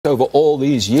over all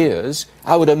these years,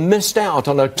 I would have missed out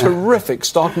on a terrific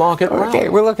stock market rally. Okay,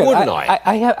 well, look, wouldn't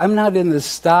I? I'm not in the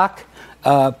stock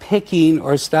picking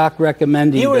or stock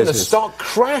recommending You're business. in the stock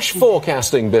crash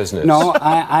forecasting business. No,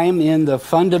 I'm in the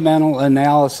fundamental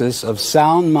analysis of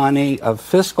sound money, of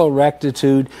fiscal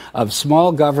rectitude, of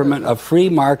small government, of free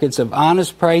markets, of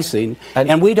honest pricing,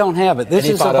 and we don't have it. This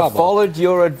is a bubble. If I'd have followed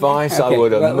your advice, I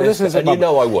would have missed it. And you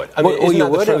know I would. I mean, well, you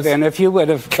would have, and if you would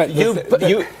have...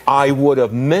 I would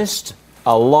have missed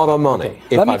a lot of money.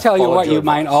 Okay. Let me tell you what you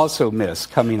might also miss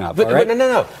coming up. But, all right?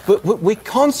 No. But we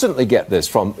constantly get this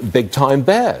from big-time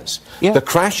bears. Yeah. The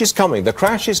crash is coming. The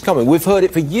crash is coming. We've heard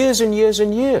it for years and years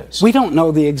and years. We don't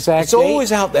know the exact date. It's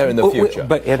always out there in the future.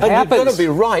 But it and happens. You're going to be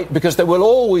right, because there will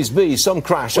always be some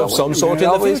crash of some sort in the future.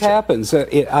 It always happens.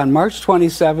 On March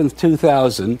 27th,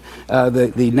 2000,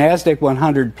 the NASDAQ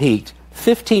 100 peaked.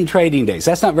 15 trading days.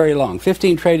 That's not very long.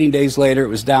 15 trading days later, it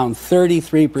was down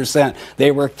 33%.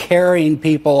 They were carrying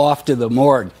people off to the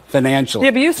morgue financially.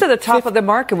 Yeah, but you said the top of the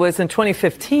market was in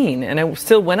 2015, and it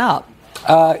still went up.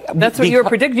 That's what you were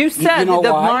predicting. You said the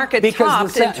market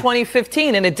topped in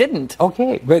 2015, and it didn't.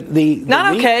 Okay, but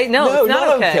not okay. No, it's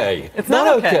not okay. It's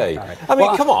not okay. Right. I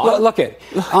mean, come on. Look,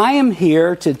 I am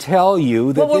here to tell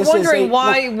you that this is wondering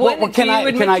why. Can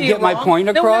I get my point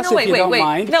across if you don't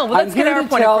mind? No, let's get our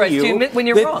point across. You admit when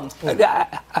you're wrong.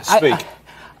 Speak.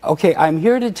 Okay, I'm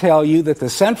here to tell you that the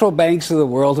central banks of the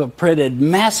world have printed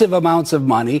massive amounts of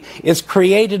money. It's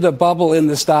created a bubble in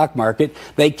the stock market.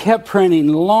 They kept printing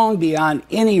long beyond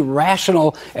any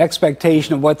rational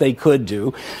expectation of what they could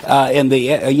do. And the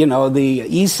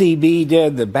ECB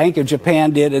did, the Bank of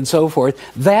Japan did, and so forth.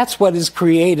 That's what has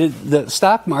created the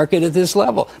stock market at this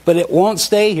level. But it won't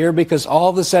stay here because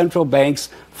all the central banks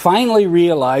finally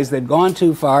realize they've gone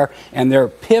too far and they're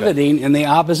pivoting in the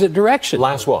opposite direction.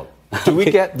 Last one. Do we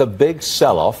get the big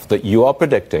sell-off that you are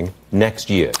predicting next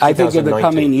year? I think in the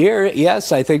coming year,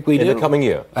 yes, I think we do. In the coming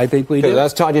year? I think we do.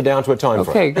 That's tied you down to a time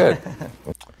frame. Okay, good.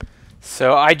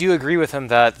 So I do agree with him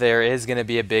that there is going to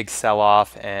be a big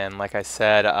sell-off, and like I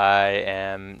said, I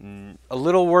am a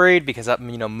little worried because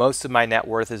most of my net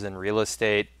worth is in real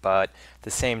estate, but at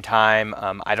the same time,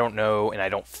 I don't know and I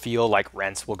don't feel like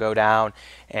rents will go down.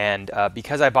 And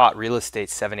because I bought real estate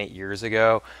 7-8 years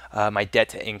ago, my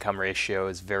debt-to-income ratio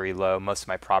is very low. Most of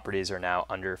my properties are now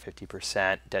under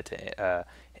 50%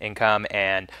 debt-to-income,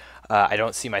 and I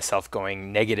don't see myself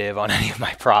going negative on any of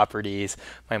my properties.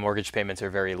 My mortgage payments are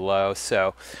very low,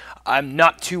 so I'm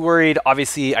not too worried.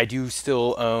 Obviously, I do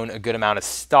still own a good amount of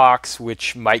stocks,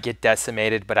 which might get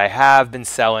decimated, but I have been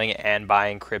selling and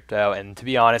buying crypto, and to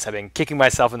be honest, I've been kicking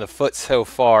myself in the foot so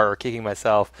far,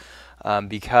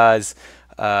 because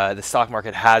the stock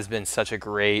market has been such a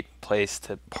great place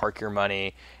to park your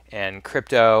money, and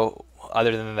crypto,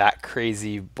 other than that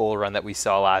crazy bull run that we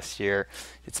saw last year,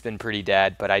 it's been pretty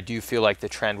dead. But I do feel like the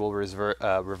trend will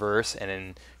reverse, and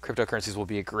in cryptocurrencies will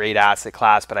be a great asset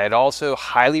class. But I'd also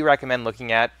highly recommend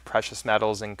looking at precious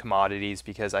metals and commodities,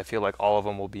 because I feel like all of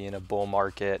them will be in a bull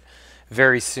market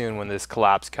very soon when this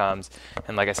collapse comes.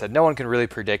 And like I said, no one can really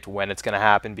predict when it's going to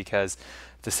happen, because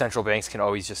the central banks can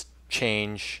always just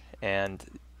change and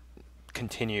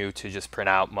continue to just print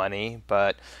out money.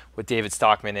 But what David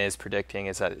Stockman is predicting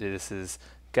is that this is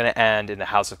going to end and the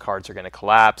house of cards are going to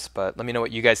collapse. But let me know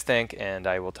what you guys think, and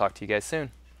I will talk to you guys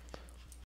soon.